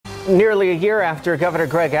Nearly a year after Governor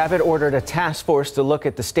Greg Abbott ordered a task force to look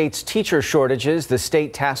at the state's teacher shortages, the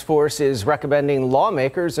state task force is recommending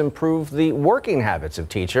lawmakers improve the working habits of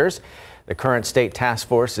teachers. The current state task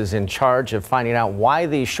force is in charge of finding out why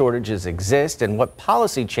these shortages exist and what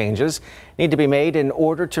policy changes need to be made in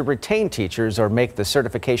order to retain teachers or make the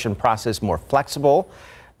certification process more flexible.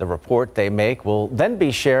 The report they make will then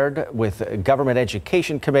be shared with government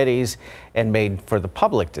education committees and made for the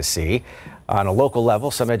public to see. On a local level,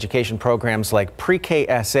 some education programs like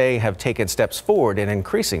KSAT have taken steps forward in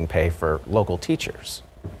increasing pay for local teachers.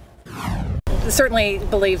 Certainly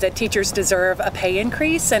believe that teachers deserve a pay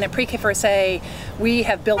increase, and at KSAT we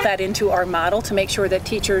have built that into our model to make sure that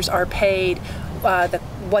teachers are paid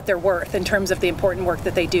what they're worth in terms of the important work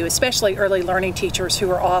that they do, especially early learning teachers who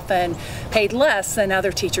are often paid less than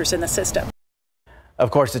other teachers in the system. Of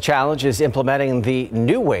course, the challenge is implementing the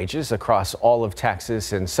new wages across all of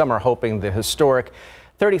Texas, and some are hoping the historic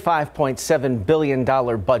 $35.7 billion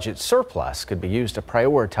budget surplus could be used to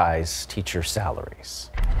prioritize teacher salaries.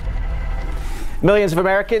 Millions of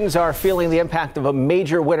Americans are feeling the impact of a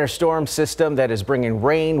major winter storm system that is bringing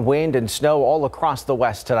rain, wind, and snow all across the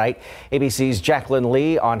West tonight. ABC's Jacqueline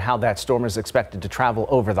Lee on how that storm is expected to travel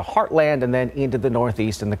over the heartland and then into the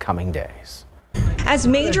Northeast in the coming days. As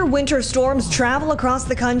major winter storms travel across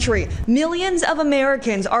the country, millions of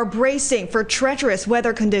Americans are bracing for treacherous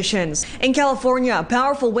weather conditions. In California,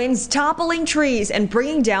 powerful winds toppling trees and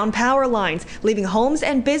bringing down power lines, leaving homes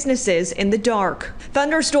and businesses in the dark.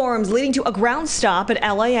 Thunderstorms leading to a ground stop at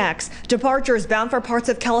LAX. Departures bound for parts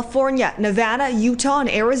of California, Nevada, Utah, and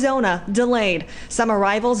Arizona delayed. Some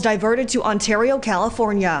arrivals diverted to Ontario,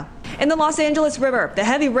 California. In the Los Angeles River, the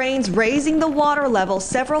heavy rains raising the water level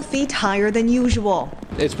several feet higher than usual.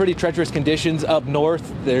 It's pretty treacherous conditions up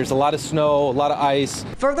north. There's a lot of snow, a lot of ice.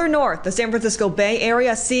 Further north, the San Francisco Bay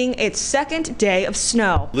Area seeing its second day of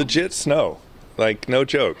snow. Legit snow, like no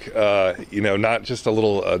joke. Not just a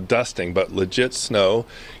little dusting, but legit snow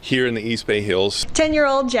here in the East Bay Hills.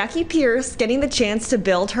 10-year-old Jackie Pierce getting the chance to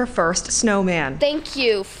build her first snowman. Thank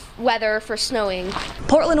you, weather, for snowing.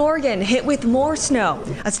 Portland, Oregon hit with more snow.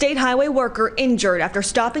 A state highway worker injured after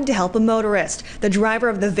stopping to help a motorist. The driver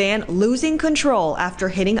of the van losing control after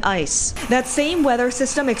hitting ice. That same weather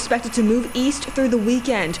system expected to move east through the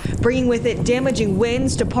weekend, bringing with it damaging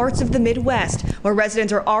winds to parts of the Midwest, where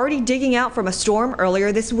residents are already digging out from a storm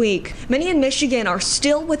earlier this week. Many in Michigan are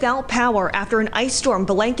still without power after an ice storm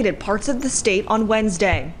blanketed parts of the state on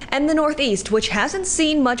Wednesday. And the Northeast, which hasn't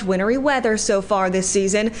seen much wintry weather so far this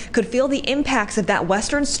season, could feel the impacts of that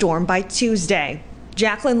western storm by Tuesday.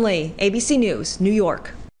 Jacqueline Lee, ABC News, New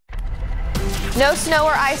York. No snow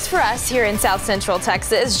or ice for us here in South Central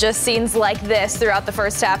Texas. Just scenes like this throughout the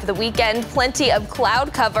first half of the weekend. Plenty of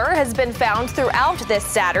cloud cover has been found throughout this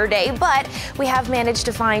Saturday, but we have managed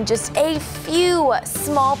to find just a few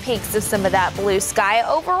small peaks of some of that blue sky.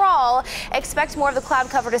 Overall, expect more of the cloud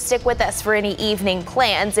cover to stick with us for any evening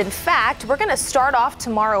plans. In fact, we're going to start off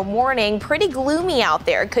tomorrow morning pretty gloomy out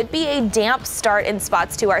there. Could be a damp start in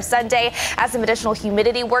spots to our Sunday as some additional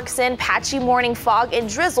humidity works in. Patchy morning fog and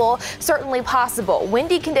drizzle certainly possible.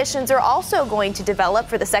 Windy conditions are also going to develop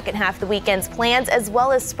for the second half of the weekend's plans, as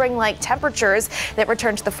well as spring-like temperatures that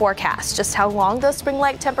return to the forecast. Just how long those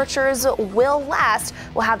spring-like temperatures will last,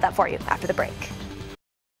 we'll have that for you after the break.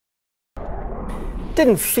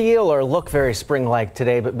 Didn't feel or look very spring-like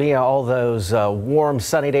today, but Mia, all those warm,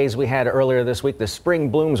 sunny days we had earlier this week, the spring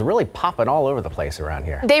blooms really popping all over the place around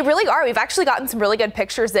here. They really are. We've actually gotten some really good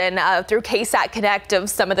pictures in through KSAT Connect of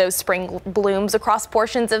some of those spring blooms across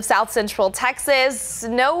portions of South Central Texas.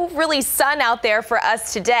 No really sun out there for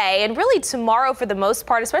us today, and really tomorrow for the most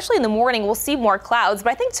part, especially in the morning, we'll see more clouds.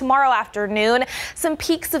 But I think tomorrow afternoon, some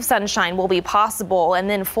peaks of sunshine will be possible, and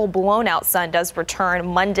then full blown out sun does return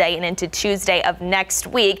Monday and into Tuesday of next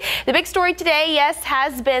week. The big story today, yes,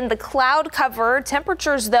 has been the cloud cover.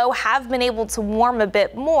 Temperatures, though, have been able to warm a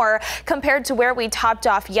bit more compared to where we topped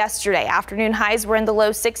off yesterday. Afternoon highs were in the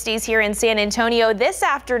low 60s here in San Antonio. This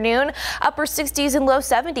afternoon, upper 60s and low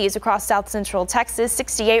 70s across South Central Texas.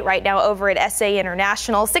 68 right now over at SA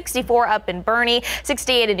International, 64 up in Bernie,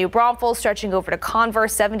 68 in New Braunfels, stretching over to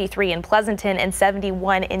Converse, 73 in Pleasanton, and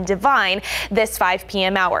 71 in Devine this 5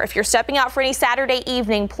 p.m. hour. If you're stepping out for any Saturday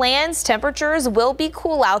evening plans, temperatures will will be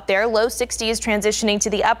cool out there. Low 60s transitioning to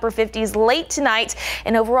the upper 50s late tonight.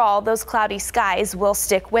 And overall, those cloudy skies will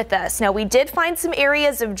stick with us. Now, we did find some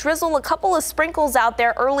areas of drizzle, a couple of sprinkles out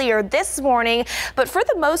there earlier this morning. But for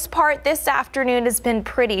the most part, this afternoon has been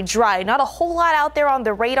pretty dry. Not a whole lot out there on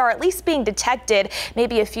the radar, at least being detected.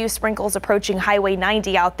 Maybe a few sprinkles approaching Highway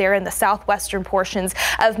 90 out there in the southwestern portions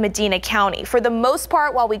of Medina County. For the most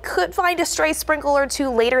part, while we could find a stray sprinkle or two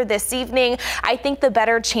later this evening, I think the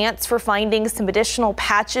better chance for finding some additional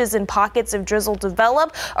patches and pockets of drizzle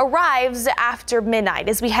develop arrives after midnight.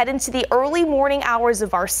 As we head into the early morning hours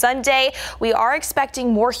of our Sunday, we are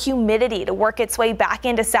expecting more humidity to work its way back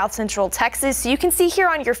into south central Texas. So you can see here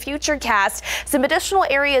on your futurecast some additional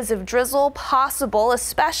areas of drizzle possible,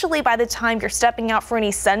 especially by the time you're stepping out for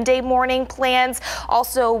any Sunday morning plans.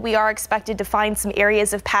 Also, we are expected to find some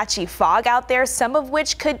areas of patchy fog out there, some of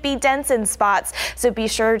which could be dense in spots. So be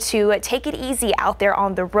sure to take it easy out there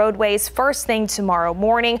on the roadways first thing tomorrow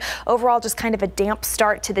morning. Overall, just kind of a damp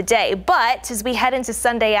start to the day. But as we head into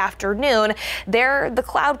Sunday afternoon, the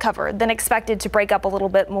cloud cover then expected to break up a little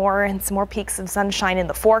bit more and some more peaks of sunshine in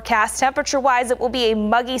the forecast. Temperature wise, it will be a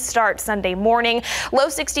muggy start Sunday morning. Low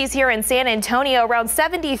 60s here in San Antonio, around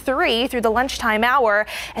 73 through the lunchtime hour.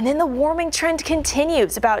 And then the warming trend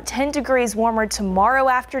continues, about 10 degrees warmer tomorrow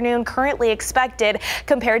afternoon, currently expected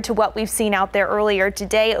compared to what we've seen out there earlier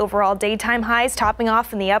today. Overall daytime highs topping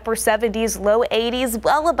off in the upper 70s, low 80s,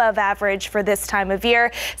 well above average for this time of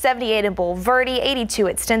year. 78 in Bulverde, 82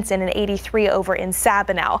 at Stinson, and 83 over in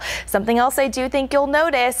Sabinal. Something else I do think you'll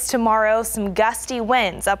notice tomorrow, some gusty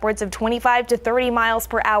winds, upwards of 25 to 30 miles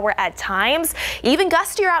per hour at times. Even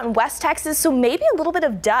gustier out in West Texas, so maybe a little bit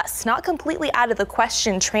of dust, not completely out of the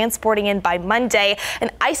question, transporting in by Monday. An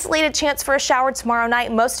isolated chance for a shower tomorrow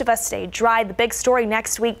night. Most of us stay dry. The big story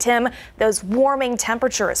next week, Tim, those warming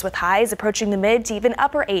temperatures with highs approaching the mid to even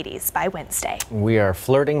upper 80s by Wednesday. We are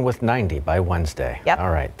flirting with 90 by Wednesday. Yep.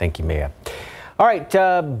 All right. Thank you, Mia. All right,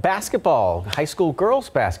 basketball, high school girls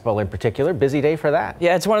basketball in particular, busy day for that.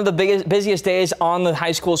 Yeah, it's one of the busiest days on the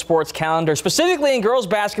high school sports calendar, specifically in girls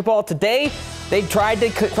basketball. Today, they tried to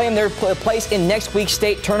claim their place in next week's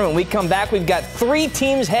state tournament. When we come back, we've got 3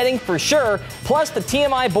 teams heading for sure, plus the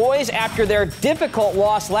TMI boys, after their difficult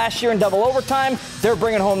loss last year in double overtime, they're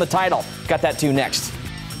bringing home the title. Got that too next.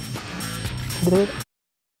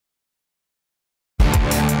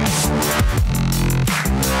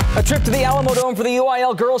 A trip to the Alamo Dome for the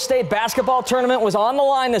UIL Girls State Basketball Tournament was on the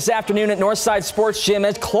line this afternoon at Northside Sports Gym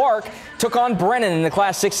as Clark took on Brennan in the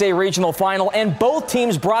Class 6A Regional Final, and both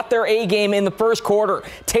teams brought their A game in the first quarter.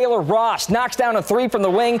 Taylor Ross knocks down a 3 from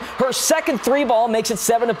the wing. Her second 3-ball makes it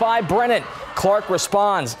 7-5 Brennan. Clark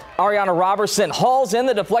responds. Ariana Robertson hauls in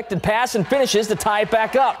the deflected pass and finishes to tie it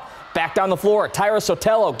back up. Back down the floor, Tyra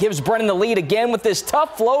Sotelo gives Brennan the lead again with this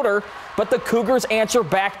tough floater, but the Cougars answer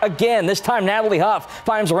back again. This time, Natalie Huff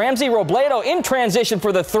finds Ramsey Robledo in transition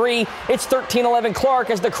for the 3. It's 13-11 Clark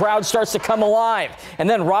as the crowd starts to come alive. And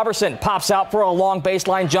then Robertson pops out for a long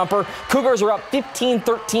baseline jumper. Cougars are up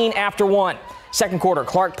 15-13 after 1. Second quarter,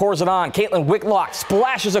 Clark pours it on. Caitlin Whitlock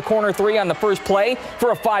splashes a corner 3 on the first play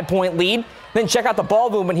for a 5-point lead. Then check out the ball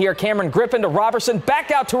movement here. Cameron Griffin to Robertson,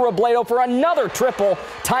 back out to Robledo for another triple.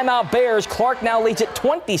 Timeout Bears. Clark now leads at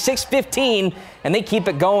 26-15, and they keep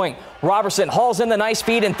it going. Robertson hauls in the nice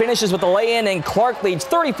feed and finishes with the lay-in, and Clark leads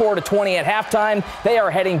 34-20 at halftime. They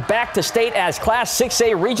are heading back to state as Class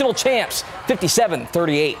 6A regional champs,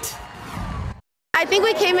 57-38. I think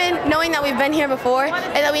we came in knowing that we've been here before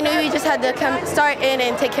and that we knew we just had to start in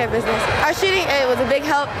and take care of business. Our shooting, it was a big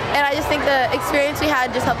help, and I just think the experience we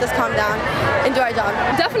had just helped us calm down and do our job.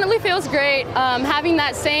 Definitely feels great. Having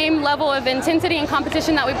that same level of intensity and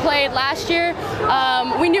competition that we played last year,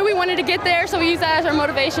 we knew we wanted to get there, so we used that as our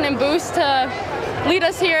motivation and boost to lead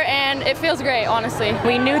us here, and it feels great, honestly.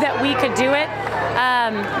 We knew that we could do it,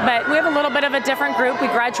 but we have a little bit of a different group. We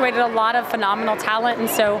graduated a lot of phenomenal talent, and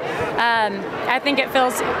so I think it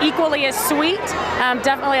feels equally as sweet.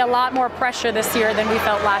 Definitely a lot more pressure this year than we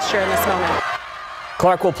felt last year in this moment.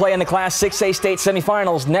 Clark will play in the Class 6A state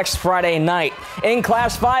semifinals next Friday night. In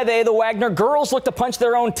Class 5A, the Wagner girls look to punch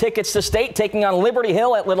their own tickets to state, taking on Liberty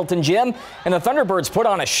Hill at Littleton Gym, and the Thunderbirds put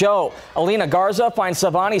on a show. Alina Garza finds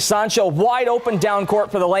Savani Sancho wide open down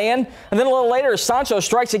court for the lay-in, and then a little later, Sancho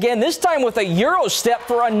strikes again, this time with a Euro step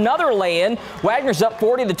for another lay-in. Wagner's up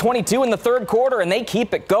 40-22 in the third quarter, and they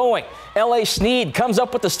keep it going. L.A. Sneed comes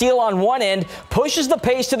up with the steal on one end, pushes the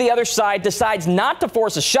pace to the other side, decides not to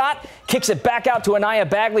force a shot, kicks it back out to Anaya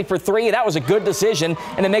Bagley for 3. That was a good decision,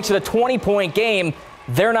 and it makes it a 20-point game.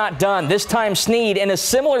 They're not done. This time Snead, in a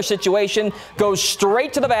similar situation, goes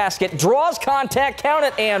straight to the basket, draws contact, count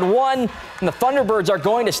it, and one. And the Thunderbirds are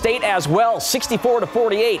going to state as well.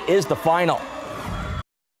 64-48 is the final.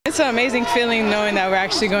 It's an amazing feeling knowing that we're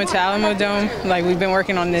actually going to Alamo Dome. Like, we've been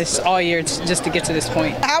working on this all year just to get to this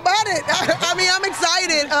point. How about it? I mean, I'm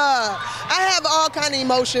excited. I have all kind of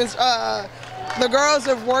emotions. The girls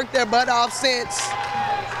have worked their butt off since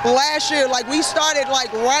last year. Like, we started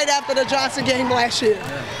like right after the Johnson game last year.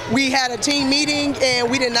 We had a team meeting and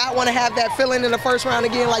we did not want to have that feeling in the first round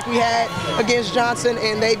again like we had against Johnson,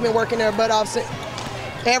 and they've been working their butt off since.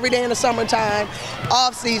 Every day in the summertime,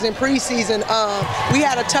 off season, preseason. We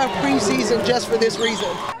had a tough preseason just for this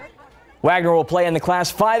reason. Wagner will play in the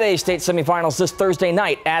Class 5A state semifinals this Thursday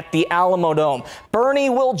night at the Alamo Dome.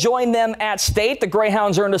 Bernie will join them at state. The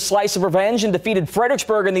Greyhounds earned a slice of revenge and defeated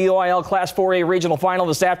Fredericksburg in the UIL Class 4A regional final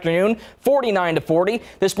this afternoon, 49-40.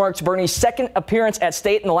 This marks Bernie's second appearance at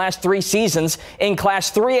state in the last 3 seasons. In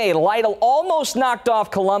Class 3A, Lytle almost knocked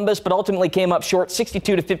off Columbus, but ultimately came up short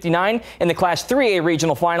 62-59 in the Class 3A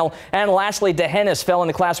regional final. And lastly, D'Hanis fell in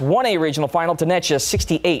the Class 1A regional final to Netcha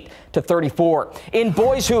 68-34. In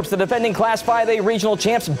boys hoops, the defending Class 5A regional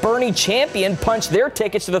champs Bernie Champion punched their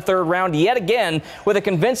tickets to the third round yet again with a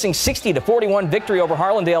convincing 60-41 victory over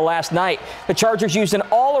Harlandale last night. The Chargers used an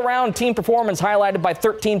all-around team performance highlighted by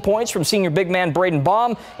 13 points from senior big man Braden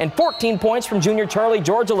Baum and 14 points from junior Charlie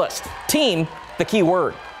Georgilis. Team, the key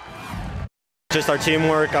word. Just our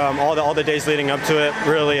teamwork, all the days leading up to it.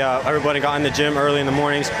 Really, everybody got in the gym early in the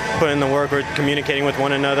mornings, put in the work. We're communicating with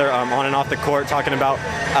one another on and off the court, talking about,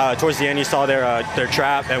 towards the end you saw their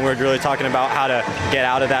trap, and we're really talking about how to get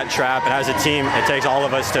out of that trap. And as a team, it takes all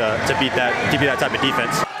of us to beat that type of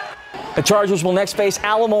defense. The Chargers will next face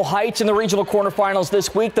Alamo Heights in the regional quarterfinals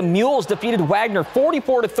this week. The Mules defeated Wagner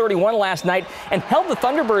 44-31 last night and held the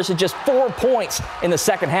Thunderbirds to just 4 points in the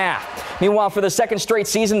second half. Meanwhile, for the second straight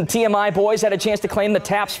season, the TMI boys had a chance to claim the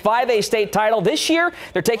TAPS 5A state title. This year,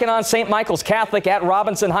 they're taking on St. Michael's Catholic at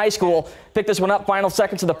Robinson High School. Pick this one up final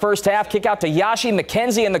seconds of the first half. Kick out to Yashi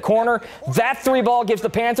McKenzie in the corner. That 3-ball gives the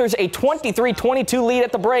Panthers a 23-22 lead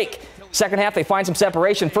at the break. Second half, they find some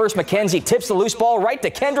separation. First, McKenzie tips the loose ball right to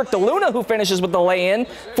Kendrick DeLuna, who finishes with the lay-in,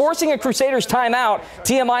 forcing a Crusaders timeout.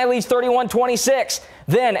 TMI leads 31-26.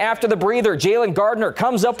 Then, after the breather, Jalen Gardner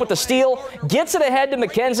comes up with the steal, gets it ahead to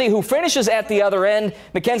McKenzie, who finishes at the other end.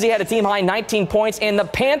 McKenzie had a team-high 19 points, and the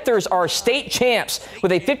Panthers are state champs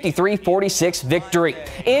with a 53-46 victory.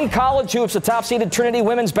 In college hoops, the top-seeded Trinity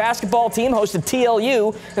women's basketball team hosted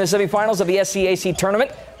TLU in the semifinals of the SCAC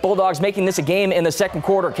tournament. Bulldogs making this a game in the second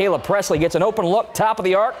quarter. Caleb Presley gets an open look, top of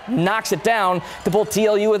the arc, knocks it down to pull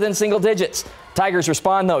TLU within single digits. Tigers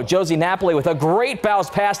respond, though. Josie Napoli with a great bounce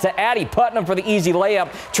pass to Addie Putnam for the easy layup.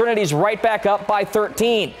 Trinity's right back up by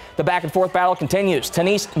 13. The back-and-forth battle continues.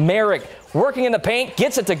 Tanise Merrick working in the paint,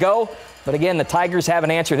 gets it to go. But again, the Tigers have an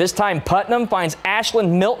answer. This time, Putnam finds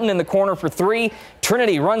Ashlyn Milton in the corner for 3.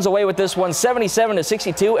 Trinity runs away with this one,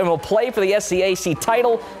 77-62, and will play for the SCAC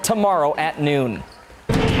title tomorrow at noon.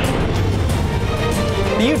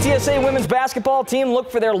 The UTSA women's basketball team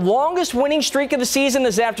looked for their longest winning streak of the season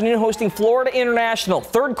this afternoon, hosting Florida International.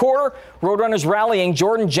 Third quarter, Roadrunners rallying.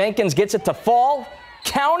 Jordan Jenkins gets it to fall.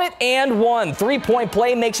 Count it and one. 3-point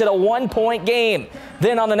play makes it a 1-point game.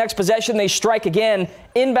 Then on the next possession, they strike again.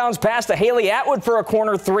 Inbounds pass to Haley Atwood for a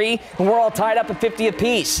corner 3, and we're all tied up at 50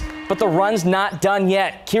 apiece. But the run's not done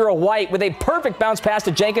yet. Kira White with a perfect bounce pass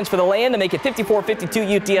to Jenkins for the lay-in to make it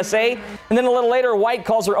 54-52 UTSA. And then a little later, White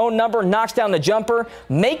calls her own number, knocks down the jumper,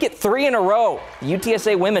 make it 3 in a row. The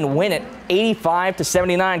UTSA women win it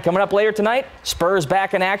 85-79. Coming up later tonight, Spurs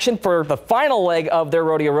back in action for the final leg of their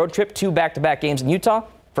rodeo road trip. 2 back-to-back games in Utah.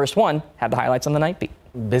 First one had the highlights on the night beat.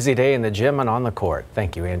 Busy day in the gym and on the court.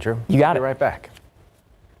 Thank you, Andrew. You got it. Be right back.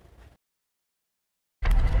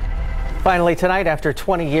 Finally tonight, after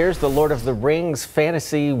 20 years, the Lord of the Rings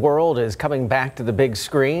fantasy world is coming back to the big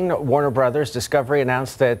screen. Warner Brothers Discovery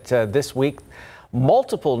announced that this week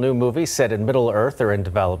multiple new movies set in Middle-earth are in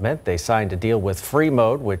development. They signed a deal with Free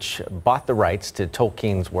Mode, which bought the rights to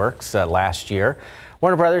Tolkien's works last year.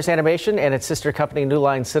 Warner Brothers Animation and its sister company New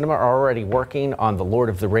Line Cinema are already working on The Lord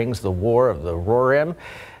of the Rings, The War of the Rohirrim.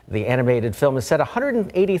 The animated film is set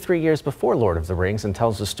 183 years before Lord of the Rings and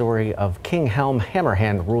tells the story of King Helm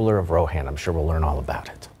Hammerhand, ruler of Rohan. I'm sure we'll learn all about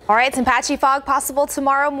it. All right, some patchy fog possible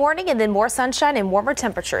tomorrow morning and then more sunshine and warmer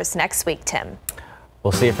temperatures next week, Tim.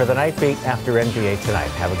 We'll see you for the Night Beat after NBA tonight.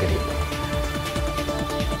 Have a good evening.